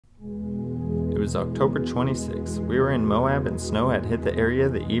was October 26th. We were in Moab and snow had hit the area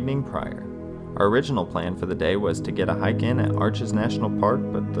the evening prior. Our original plan for the day was to get a hike in at Arches National Park,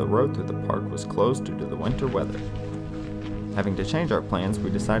 but the road through the park was closed due to the winter weather. Having to change our plans,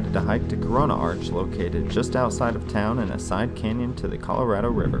 we decided to hike to Corona Arch, located just outside of town in a side canyon to the Colorado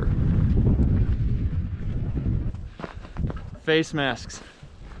River. Face masks.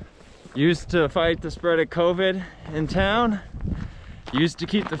 Used to fight the spread of COVID in town. Used to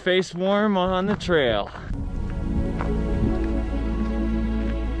keep the face warm on the trail.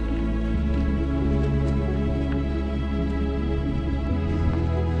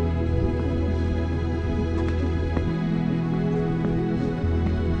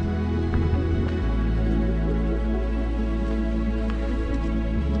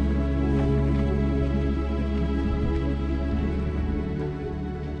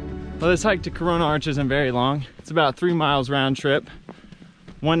 Well, this hike to Corona Arch isn't very long. It's about 3 miles round trip,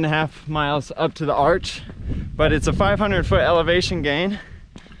 1.5 miles up to the arch, but it's a 500-foot elevation gain.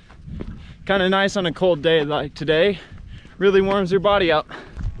 Kind of nice on a cold day like today. Really warms your body up.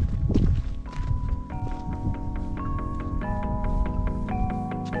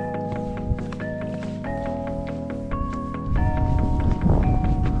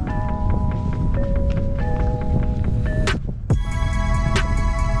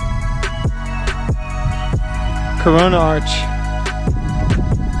 Corona Arch.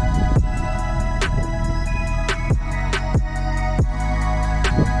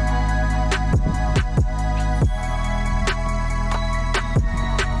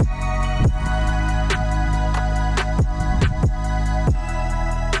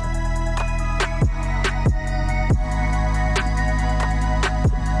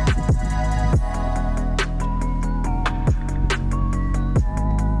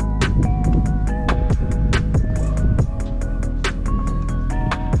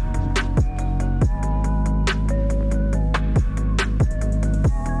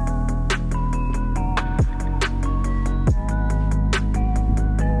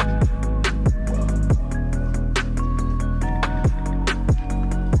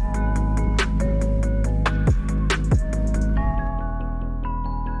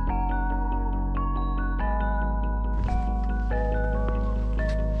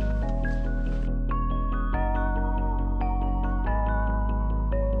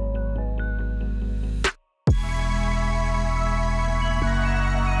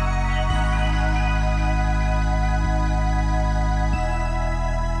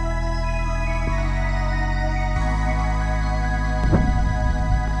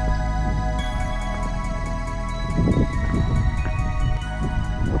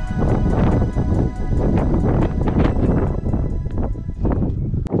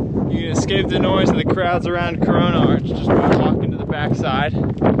 Escape the noise of the crowds around Corona Arch just by walking to the backside.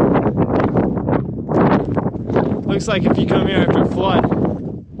 Looks like if you come here after a flood,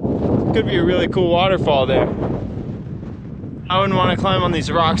 could be a really cool waterfall there. I wouldn't want to climb on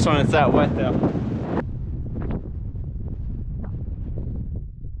these rocks when it's that wet though.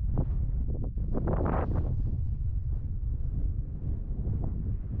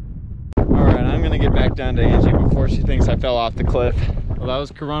 Alright, I'm gonna get back down to Angie before she thinks I fell off the cliff. Well, that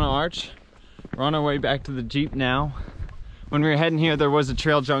was Corona Arch. We're on our way back to the Jeep now. When we were heading here, there was a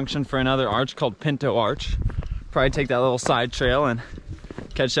trail junction for another arch called Pinto Arch. Probably take that little side trail and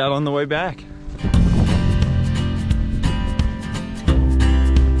catch that on the way back.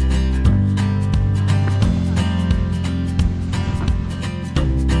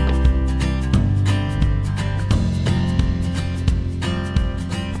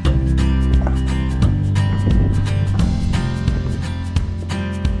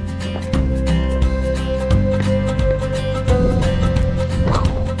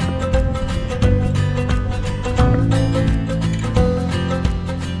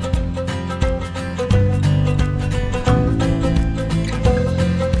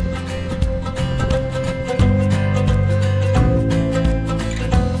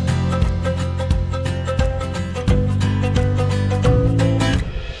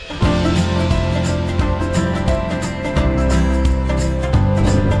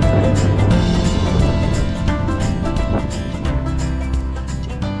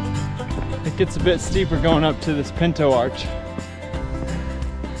 Gets a bit steeper going up to this Pinto Arch.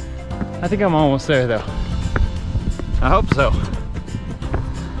 I think I'm almost there though. I hope so.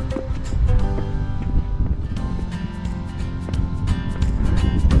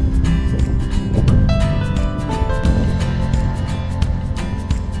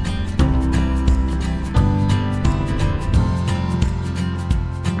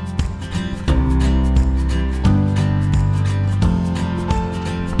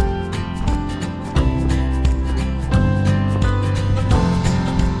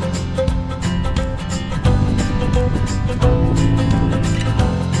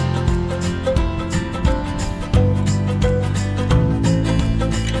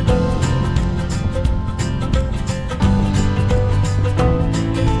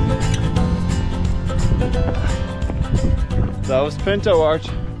 that was Pinto Arch.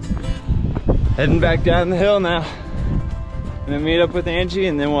 Heading back down the hill now. Gonna meet up with Angie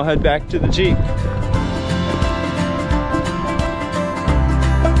and then we'll head back to the Jeep.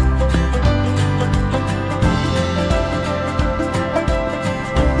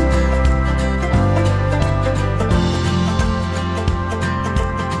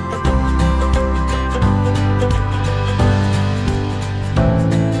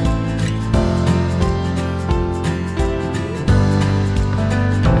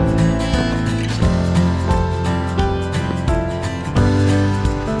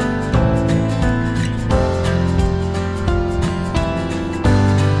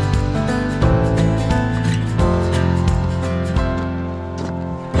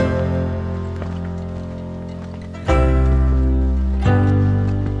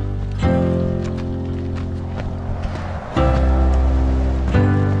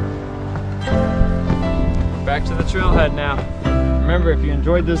 Back to the trailhead now. Remember, if you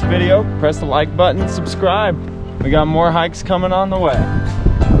enjoyed this video, press the like button, subscribe. We got more hikes coming on the way.